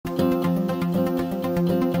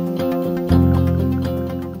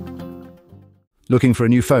Looking for a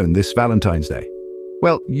new phone this Valentine's Day?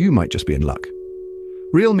 Well, you might just be in luck.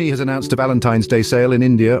 Realme has announced a Valentine's Day sale in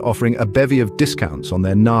India offering a bevy of discounts on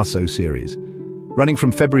their Narzo series. Running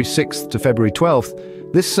from February 6th to February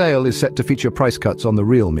 12th, this sale is set to feature price cuts on the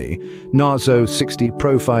Realme Narzo 60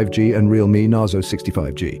 Pro 5G and Realme Narzo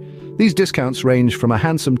 65G. These discounts range from a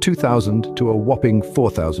handsome 2,000 to a whopping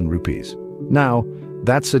 4,000 rupees. Now,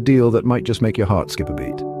 that's a deal that might just make your heart skip a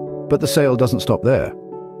beat. But the sale doesn't stop there.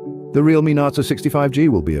 The Realme Narzo 65G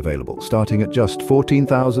will be available, starting at just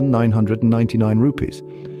 14,999 rupees.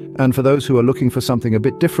 And for those who are looking for something a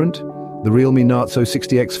bit different, the Realme Narzo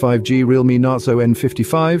 60X 5G, Realme Narzo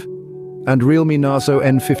N55, and Realme Narzo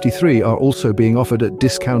N53 are also being offered at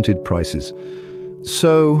discounted prices.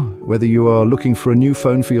 So, whether you are looking for a new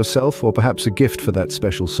phone for yourself or perhaps a gift for that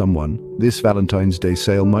special someone, this Valentine's Day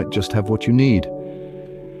sale might just have what you need.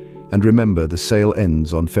 And remember, the sale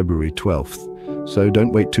ends on February 12th. So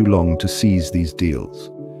don't wait too long to seize these deals.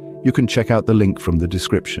 You can check out the link from the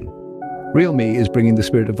description. Realme is bringing the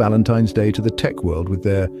spirit of Valentine's Day to the tech world with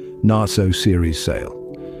their Narzo series sale.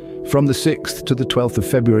 From the 6th to the 12th of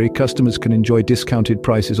February, customers can enjoy discounted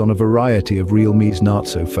prices on a variety of Realme's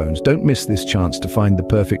Narzo phones. Don't miss this chance to find the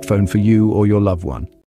perfect phone for you or your loved one.